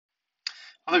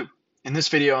Hello. In this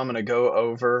video, I'm going to go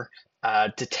over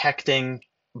detecting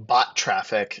bot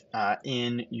traffic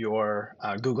in your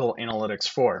Google Analytics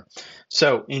 4.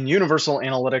 So in Universal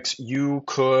Analytics, you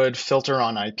could filter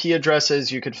on IP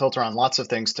addresses. You could filter on lots of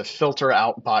things to filter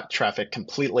out bot traffic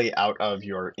completely out of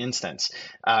your instance.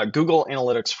 Google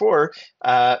Analytics 4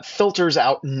 filters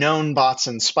out known bots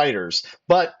and spiders,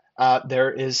 but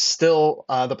there is still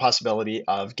the possibility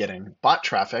of getting bot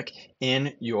traffic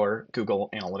in your Google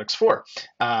Analytics 4.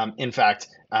 In fact,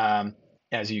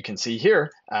 as you can see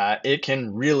here, it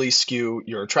can really skew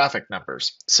your traffic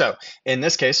numbers. So in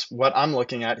this case, what I'm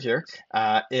looking at here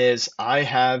is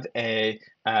I've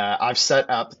set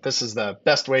up, this is the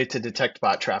best way to detect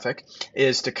bot traffic,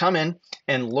 is to come in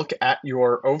and look at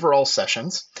your overall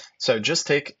sessions. So just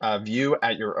take a view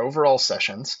at your overall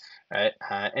sessions. Right?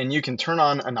 And you can turn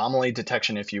on anomaly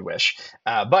detection if you wish.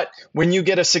 But when you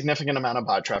get a significant amount of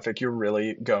bot traffic, you're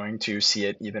really going to see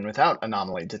it even without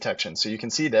anomaly detection. So you can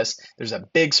see this, there's a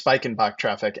big spike in bot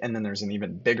traffic, and then there's an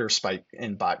even bigger spike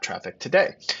in bot traffic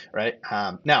today, right?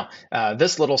 Now,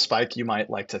 this little spike, you might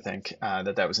like to think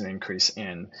that was an increase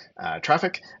in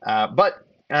traffic, but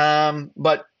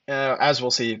as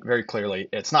we'll see very clearly,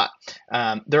 it's not.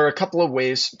 There are a couple of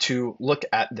ways to look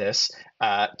at this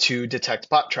to detect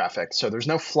bot traffic. So there's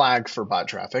no flag for bot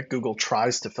traffic. Google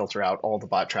tries to filter out all the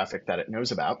bot traffic that it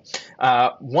knows about.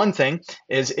 One thing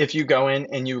is if you go in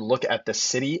and you look at the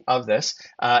city of this,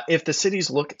 if the cities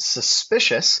look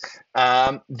suspicious,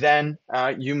 then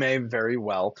you may very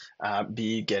well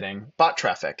be getting bot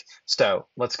traffic. So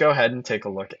let's go ahead and take a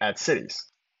look at cities.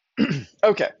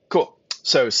 Okay, cool.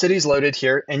 So cities loaded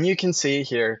here, and you can see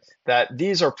here that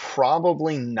these are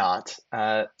probably not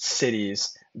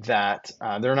cities that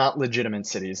they're not legitimate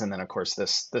cities. And then of course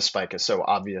this spike is so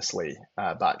obviously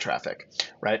bot traffic,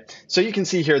 right? So you can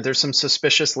see here there's some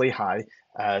suspiciously high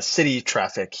city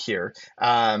traffic here.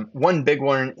 One big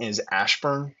one is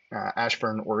Ashburn.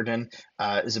 Ashburn, Oregon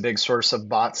is a big source of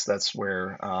bots. That's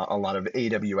where a lot of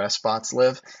AWS bots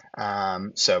live.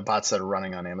 So bots that are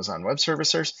running on Amazon Web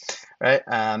Services, right?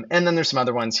 And then there's some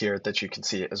other ones here that you can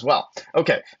see as well.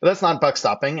 Okay, but that's not buck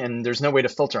stopping, and there's no way to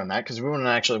filter on that because we wouldn't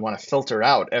actually want to filter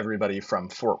out everybody from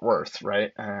Fort Worth,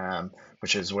 right?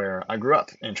 Which is where I grew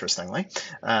up, interestingly.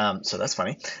 So that's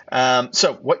funny.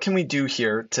 So what can we do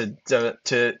here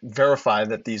to verify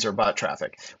that these are bot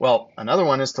traffic? Well, another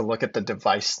one is to look at the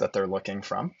device that they're looking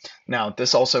from. Now,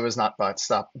 this also is not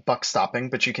buck stopping,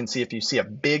 but you can see if you see a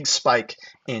big spike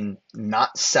in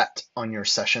not set on your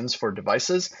sessions for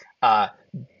devices,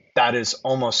 that is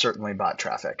almost certainly bot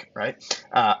traffic, right?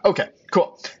 Okay,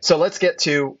 cool. So let's get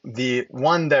to the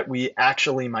one that we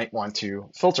actually might want to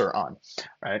filter on,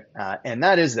 right? And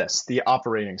that is this, the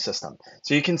operating system.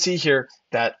 So you can see here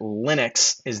that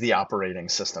Linux is the operating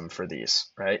system for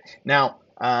these, right? Now,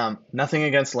 nothing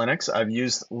against Linux. I've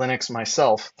used Linux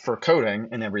myself for coding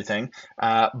and everything,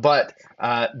 but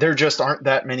there just aren't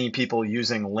that many people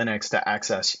using Linux to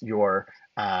access your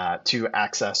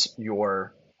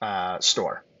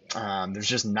store. There's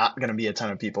just not going to be a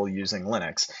ton of people using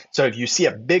Linux. So if you see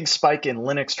a big spike in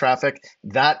Linux traffic,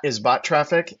 that is bot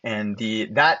traffic, and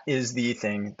that is the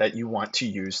thing that you want to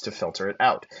use to filter it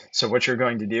out. So what you're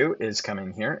going to do is come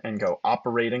in here and go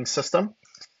operating system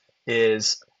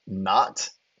is not,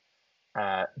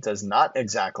 does not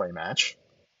exactly match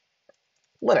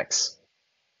Linux.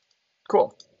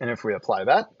 Cool. And if we apply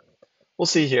that, we'll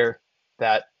see here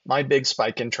that my big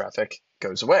spike in traffic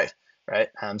goes away. Right?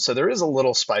 So there is a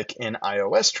little spike in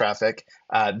iOS traffic.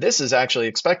 This is actually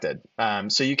expected.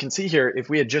 So you can see here, if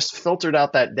we had just filtered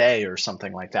out that day or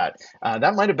something like that,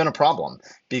 that might have been a problem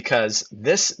because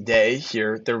this day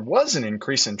here, there was an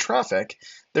increase in traffic.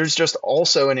 There's just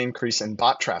also an increase in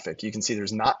bot traffic. You can see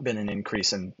there's not been an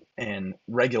increase in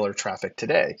regular traffic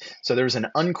today. So there's an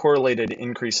uncorrelated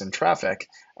increase in traffic,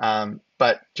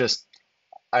 but just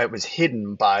it was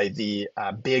hidden by the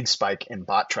big spike in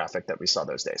bot traffic that we saw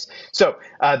those days. So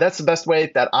that's the best way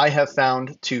that I have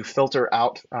found to filter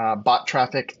out bot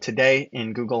traffic today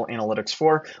in Google Analytics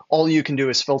 4. All you can do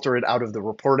is filter it out of the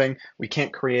reporting. We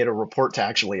can't create a report to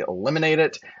actually eliminate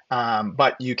it,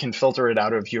 but you can filter it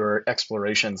out of your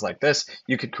explorations like this.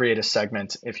 You could create a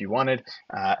segment if you wanted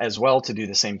as well to do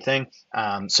the same thing.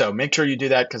 So make sure you do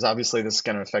that because obviously this is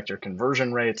going to affect your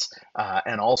conversion rates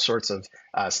and all sorts of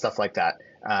stuff like that.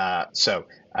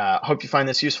 Hope you find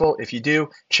this useful. If you do,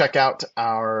 check out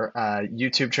our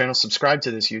YouTube channel, subscribe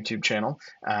to this YouTube channel,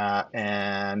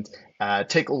 and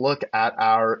take a look at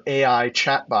our AI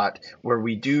chatbot where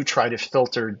we do try to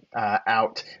filter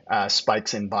out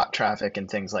spikes in bot traffic and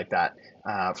things like that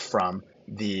from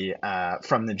the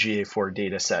GA4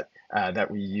 data set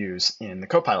that we use in the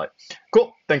Copilot.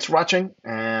 Cool. Thanks for watching,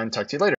 and talk to you later.